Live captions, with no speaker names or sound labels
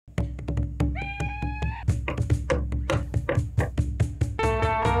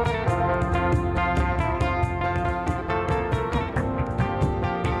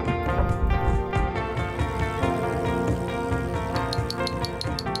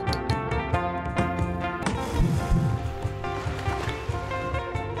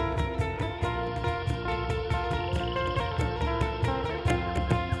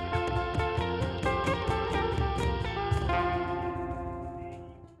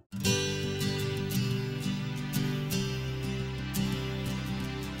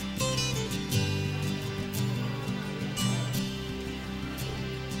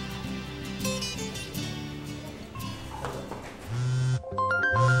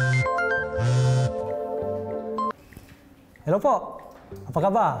Hello, Pok. Apa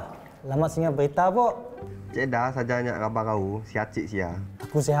khabar? Lama singgah berita, Pok. Cik dah sajanya khabar kau, sihat cik sia.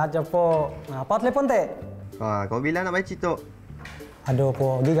 Aku sihat je, Pok. Apa telefon, Tek? Kau bilang nak baik cik tu. Aduh,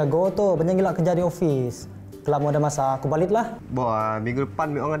 Pok. Giga go tu. Banyak gila kerja di ofis. Kalau mau ada masa, aku baliklah. Minggu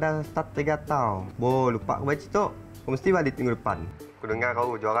depan orang ada start regatta. Lupa aku baik cik tu. Kau mesti balik minggu depan. Aku dengar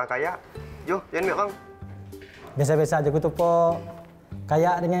kau juara kayak. Jom, jangan orang. Biasa-biasa aja aku tu, Pok.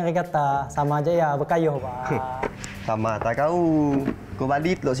 Kayak dengan regatta, sama aja ya, berkayuh, Pak. Sama tak kau. Kau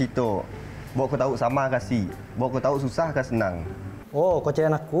balik lo situ. Bawa kau tahu sama kasih. Bawa kau tahu susah ke senang. Oh, kau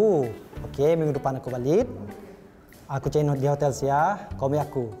cariin aku. Okey, minggu depan aku balik. Aku cariin di hotel sia, kau ambil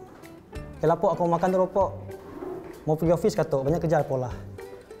aku. Okeylah, Pok, aku mau makan dulu, Pok. Mau pergi office kata, banyak kerja pola.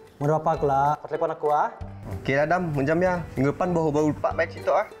 Mau ada apa aku lah. Kau telefon aku ah. Okeylah Dam, menjam ya. Minggu depan baru lupa baik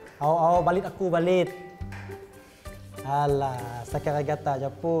situ ah. Balik aku balik. Alah, sakit regatta aja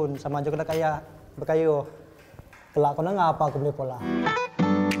pun sama juga kayak berkayuh. Kelak kau nak apa aku boleh pola.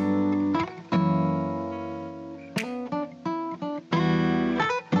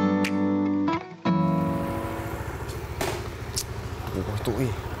 Tu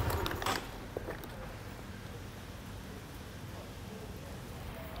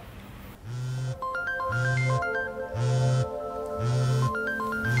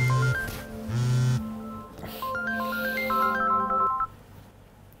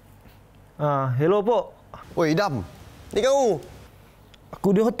Hello, Pok. Oi, Dam. Ni kau.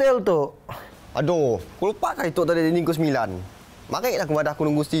 Aku di hotel tu. Aduh, kau lupa kan itu tadi minggu 9. Makanya aku madah aku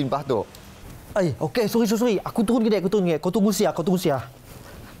nunggu si lepas tu. Okey, sorry. Aku turun kedai, Kau tunggu sia.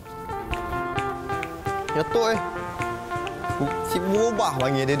 Ya tu si berubah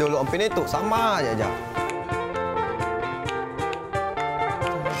panggil dia dulu sampai ni tu sama aja.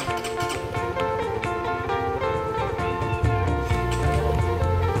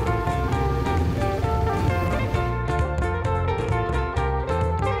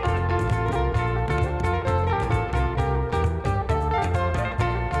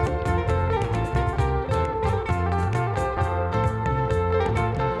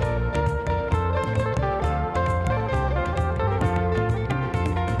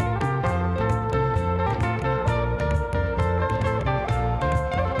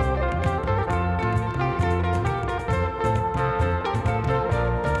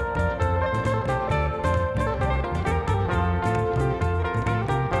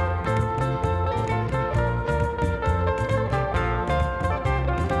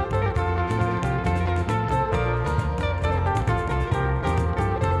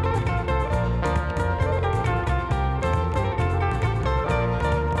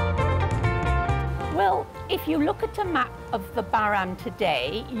 If you look at a map of the Baram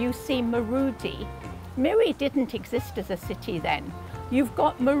today, you see Marudi. Miri didn't exist as a city then. You've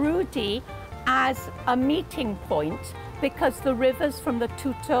got Marudi as a meeting point because the rivers from the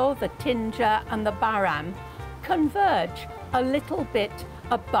Tuto, the Tinja and the Baram converge a little bit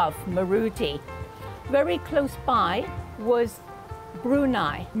above Marudi. Very close by was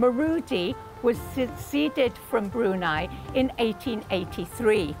Brunei. Marudi was seceded from Brunei in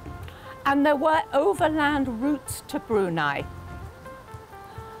 1883. And there were overland routes to Brunei.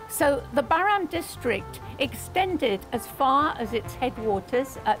 So the Baram district extended as far as its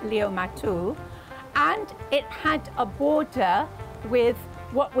headwaters at Leomatu, and it had a border with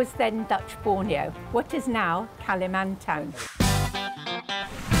what was then Dutch Borneo, what is now Kalimantan.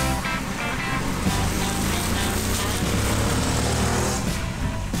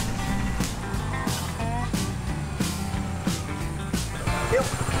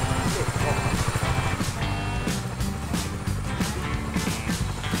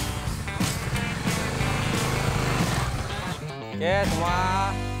 Okey, semua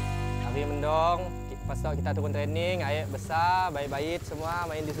hari mendong. Lepas tu kita turun training, air besar, baik-baik semua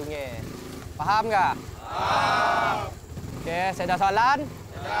main di sungai. Faham tak? Faham. Okey, saya ada soalan?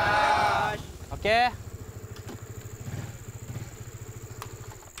 Ada. Okey.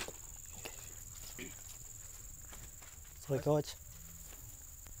 Sorry, Coach.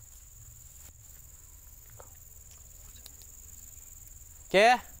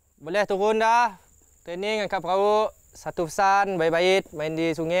 Okey, boleh turun dah. Training angkat perahu. Satu pesan, baik-baik, main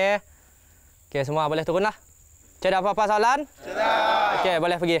di sungai. Okey, semua boleh turun lah. Cik, ada apa-apa soalan? Tidak. Okey,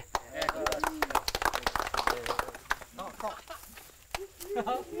 boleh pergi.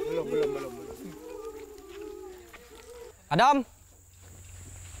 Belum. Adam.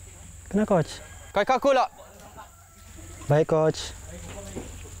 Kenapa, Coach? Kau ikut aku tak? Baik, Coach.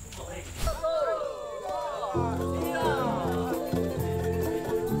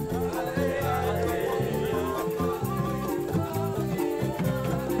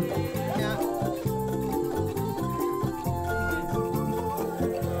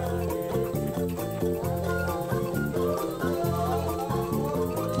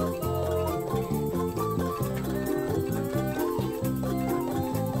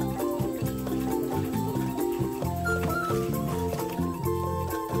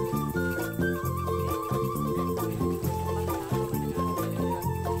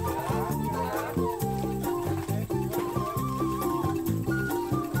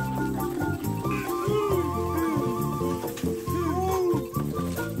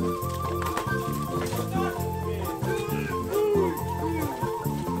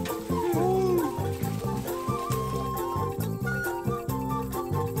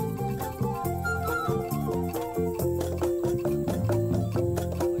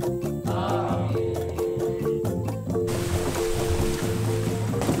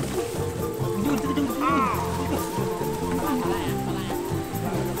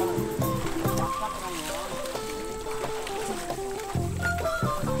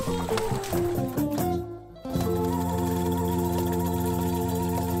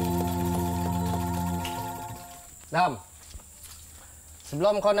 Dam.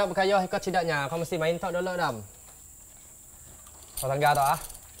 Sebelum kau nak berkayuh ikut sidaknya, kau mesti main tok dulu, Dam. Kau tangga tok ah.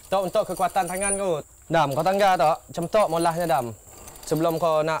 Tok untuk kekuatan tangan kau. Dam, kau tangga tok. Macam tok molahnya, Dam. Sebelum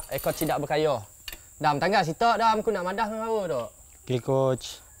kau nak ikut sidak berkayuh. Dam, tangga sitok, Dam. Aku nak madah dengan kau, tok. Okey, coach.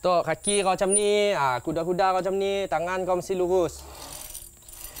 Tok, kaki kau macam ni. Kuda-kuda kau macam ni. Tangan kau mesti lurus.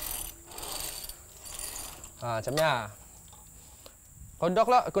 Macam ni. Kau duduk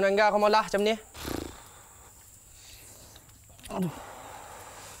lah. Aku nangga kau molah macam ni. Aduh.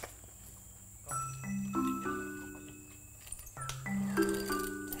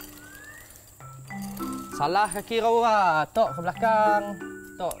 Salah kaki kau lah. Tok ke belakang.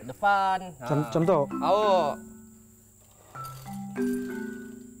 Tok depan. Macam tu. Awak.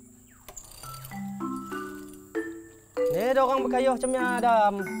 Ni ada orang berkayuh macam ni,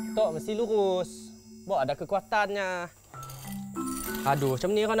 Adam. Tok mesti lurus. Bok ada kekuatannya. Aduh,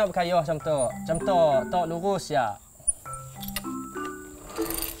 macam ni kau nak berkayuh macam tu. Macam tu. Tok lurus ya.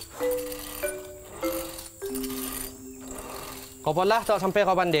 Kau polah tok sampai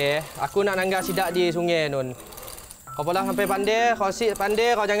kau pandai. Aku nak nangga sidak di sungai nun. Kau polah sampai pandai. Kau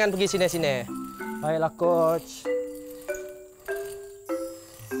pandai, kau jangan pergi sini-sini. Baiklah, coach.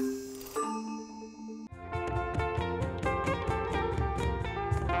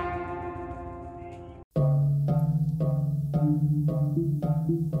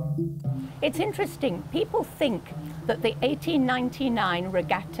 It's interesting. People think that the 1899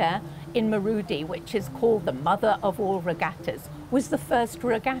 regatta in Marudi, which is called the mother of all regattas, was the first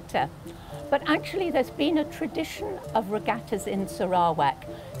regatta. But actually there's been a tradition of regattas in Sarawak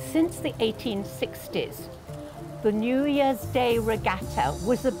since the 1860s. The New Year's Day regatta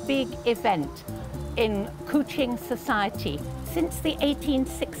was a big event in Kuching society since the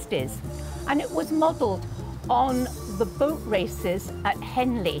 1860s, and it was modelled on the boat races at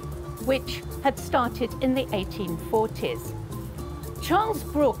Henley, which had started in the 1840s. Charles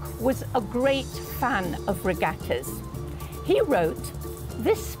Brooke was a great fan of regattas. He wrote,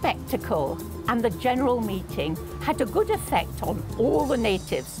 "This spectacle and the general meeting had a good effect on all the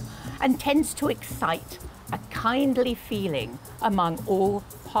natives and tends to excite a kindly feeling among all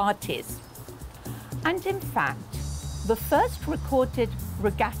parties." And in fact, the first recorded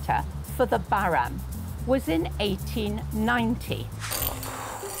regatta for the Baram was in 1890.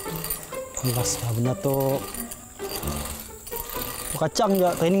 Kelas lah benda tu. Kacang je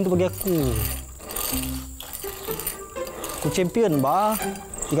training tu bagi aku. Aku champion bah.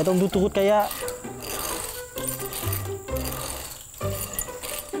 3 tahun turut kayak.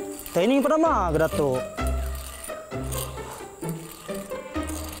 Training pertama ke Datuk?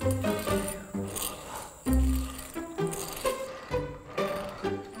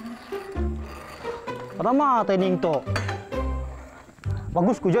 Pertama training tu.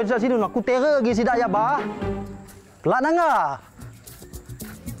 Bagus ku jual sini, aku terror lagi sidak ya bah. Kelak nangga.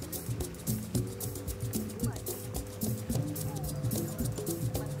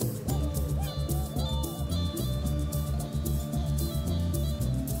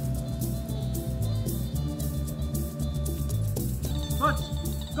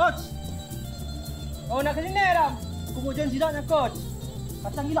 Coach! Kau nak ke sini, Ram? Aku mau join sidaknya, Coach.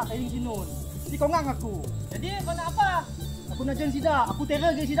 Kacang gila training sinun. Jadi kau ngang aku. Jadi kau nak apa? Aku nak join sidak. Aku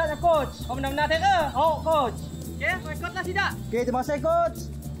terror ke sidaknya, Coach. Kau benar-benar terror? Oh, Coach. Okey, kau ikutlah sidak. Okey, terima kasih, Coach.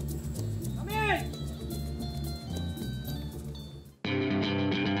 Amin!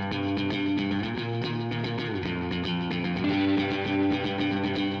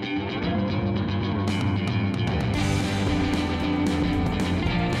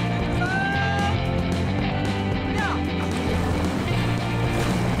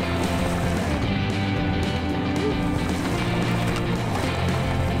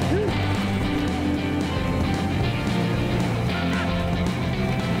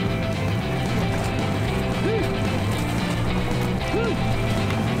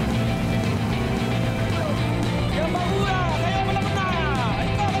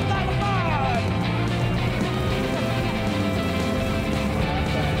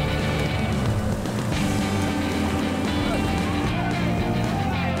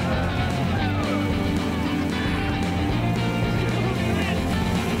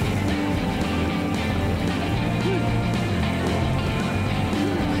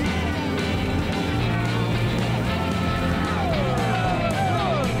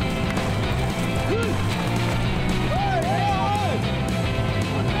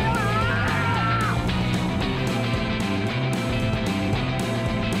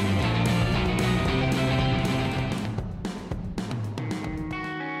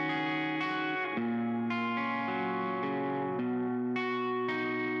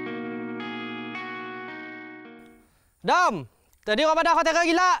 Dam, tadi orang pada hotel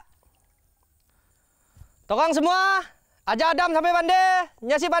gila. Torang semua, ajar Adam sampai pandai.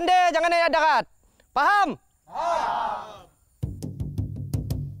 Nyasi pandai, jangan naik darat. Faham? Faham.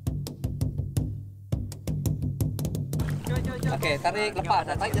 Okey, tarik lepas.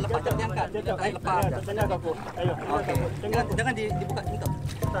 Tarik lepas, jangan diangkat. Tarik lepas. Okey. Jangan dibuka pintu.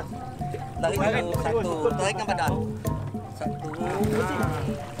 Tarik satu. Tarikkan badan. Satu.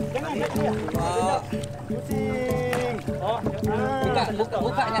 Jangan pusing.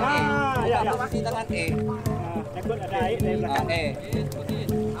 Buka yang A. Buka posisi tangan A. Takut ada air dari belakang.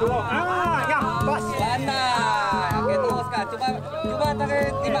 Ya, bos. Pandai. Okey, teruskan. Cuba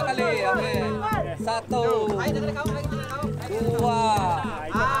tarik 5 kali. Okey. 1. 2, 3, 4,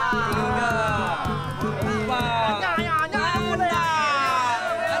 5.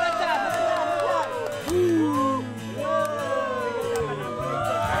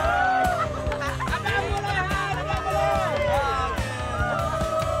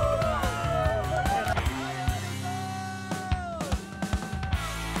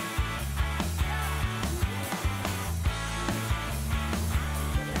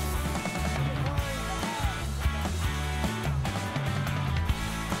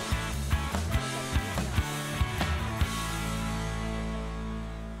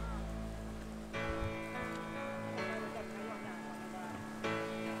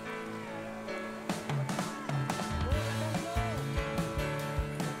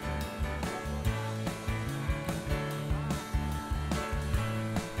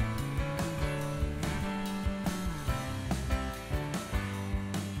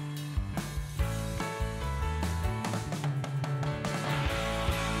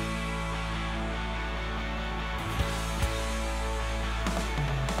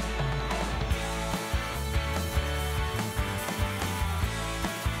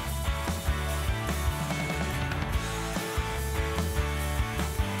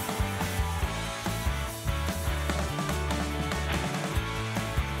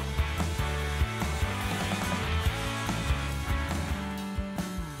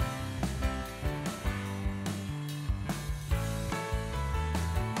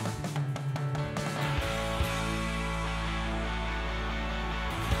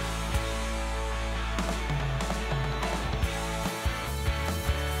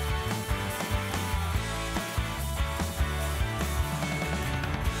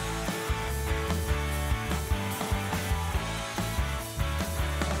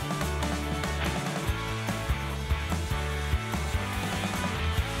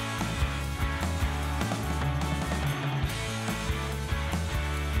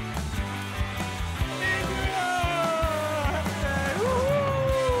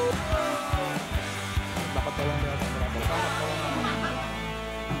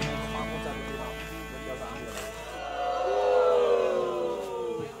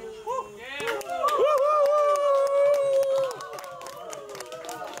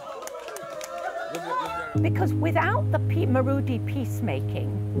 Because without the Marudi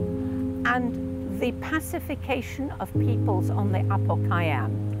peacemaking and the pacification of peoples on the Upper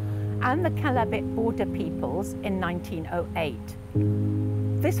Kayan and the Kelabit border peoples in 1908,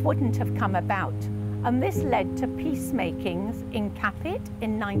 this wouldn't have come about. And this led to peacemakings in Kapit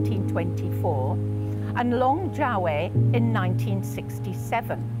in 1924 and Long Jawe in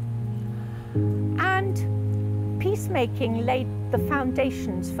 1967. And peacemaking laid the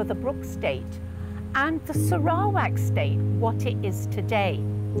foundations for the Brooke State and the Sarawak State, what it is today.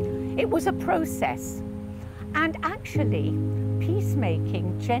 It was a process, and actually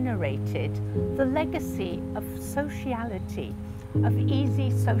peacemaking generated the legacy of sociality, of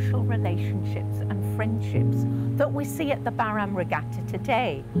easy social relationships and friendships that we see at the Baram Regatta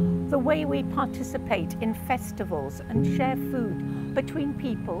today. The way we participate in festivals and share food between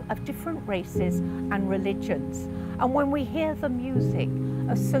people of different races and religions. And when we hear the music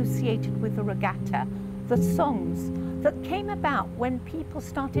associated with the regatta, the songs that came about when people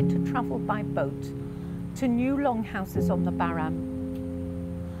started to travel by boat to new longhouses on the Baram.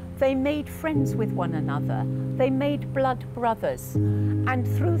 They made friends with one another. They made blood brothers. And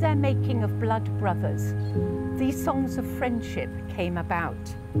through their making of blood brothers, these songs of friendship came about.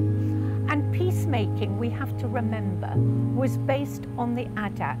 And peacemaking, we have to remember, was based on the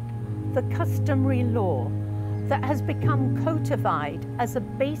adat, the customary law that has become codified as a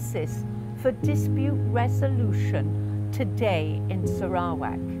basis for dispute resolution today in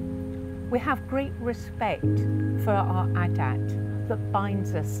Sarawak. We have great respect for our adat that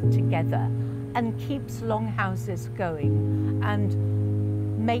binds us together and keeps longhouses going and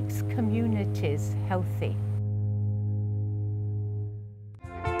makes communities healthy.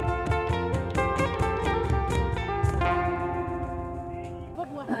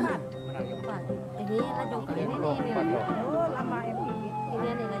 Ini laju. Ini. Oh, lama ini.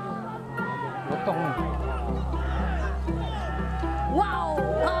 Ini laju. Potong. Wow.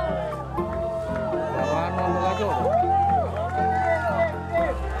 Mana laju?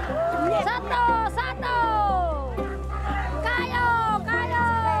 Satu. Kayo.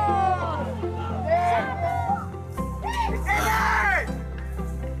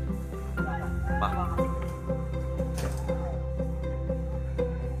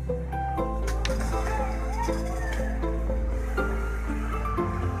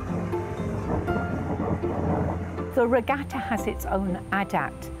 The regatta has its own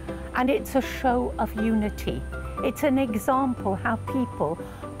adat, and it's a show of unity. It's an example how people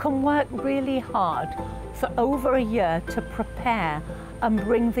can work really hard for over a year to prepare and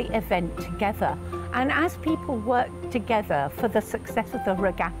bring the event together. And as people work together for the success of the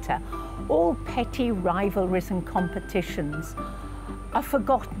regatta, all petty rivalries and competitions are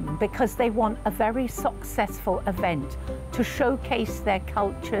forgotten because they want a very successful event to showcase their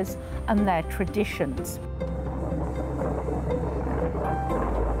cultures and their traditions.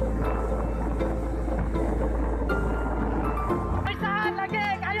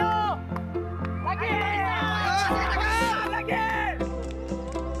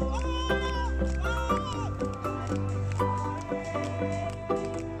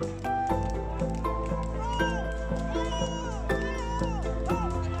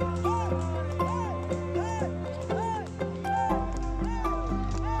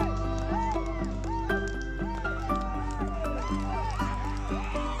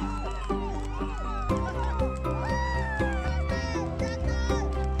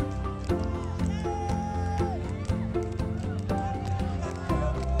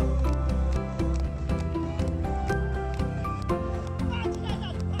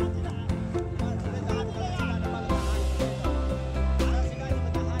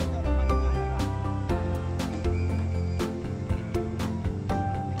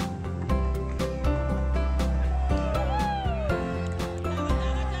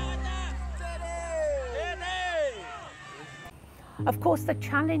 Of course, the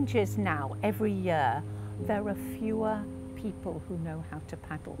challenge is now, every year, there are fewer people who know how to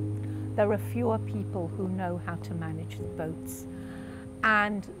paddle. There are fewer people who know how to manage the boats.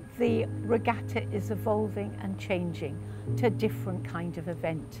 And the regatta is evolving and changing to a different kind of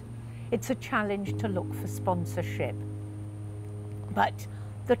event. It's a challenge to look for sponsorship. But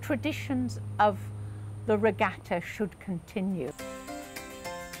the traditions of the regatta should continue.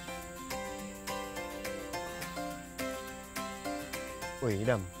 Oi,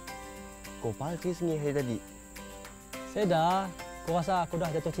 Idam. Kau parkir sini hari tadi. Saya dah. Aku rasa aku dah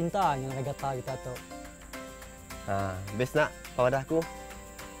jatuh cinta dengan regatta kita tu. Best nak pada aku.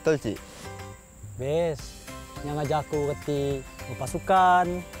 Betul, Cik? Best. Yang ajar aku reti berpasukan,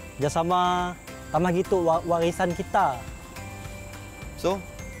 kerjasama, tambah gitu warisan kita. So,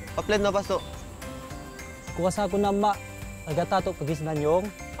 apa plan lepas tu? Aku rasa aku nak mak regatta tu pergi Semenanjung,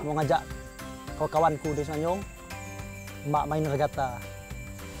 mau ngajak kawan-kawanku di Semenanjung, mak main regatta.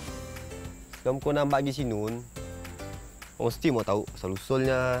 Sebelum kau nak bagi sinun, kau mesti mau tahu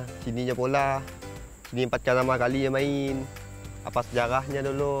asal-usulnya, sininya pola, sini 4 kali 5 kali yang main, apa sejarahnya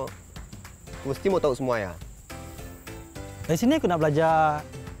dulu. Kau mesti mau tahu semua ya. Dari sini aku nak belajar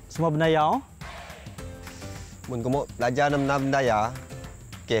semua benda ya. Mun kau mau belajar benda ya,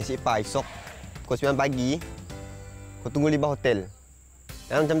 okey, si Pak esok pukul 9 pagi, kau tunggu di bawah hotel.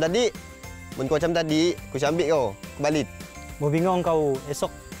 Yang macam tadi, mun kau macam tadi, kau ambil kau balik. Mau bingung kau,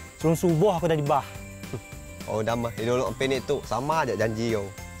 esok sebelum subuh aku dah di bah. Oh, dah mah. Dulu pendek tu sama aja janji kau.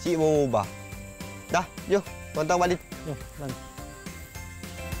 Si mau ubah. Dah, jom. Tuan-tuan balik. Jom, lan.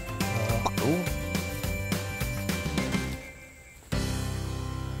 Pak tu.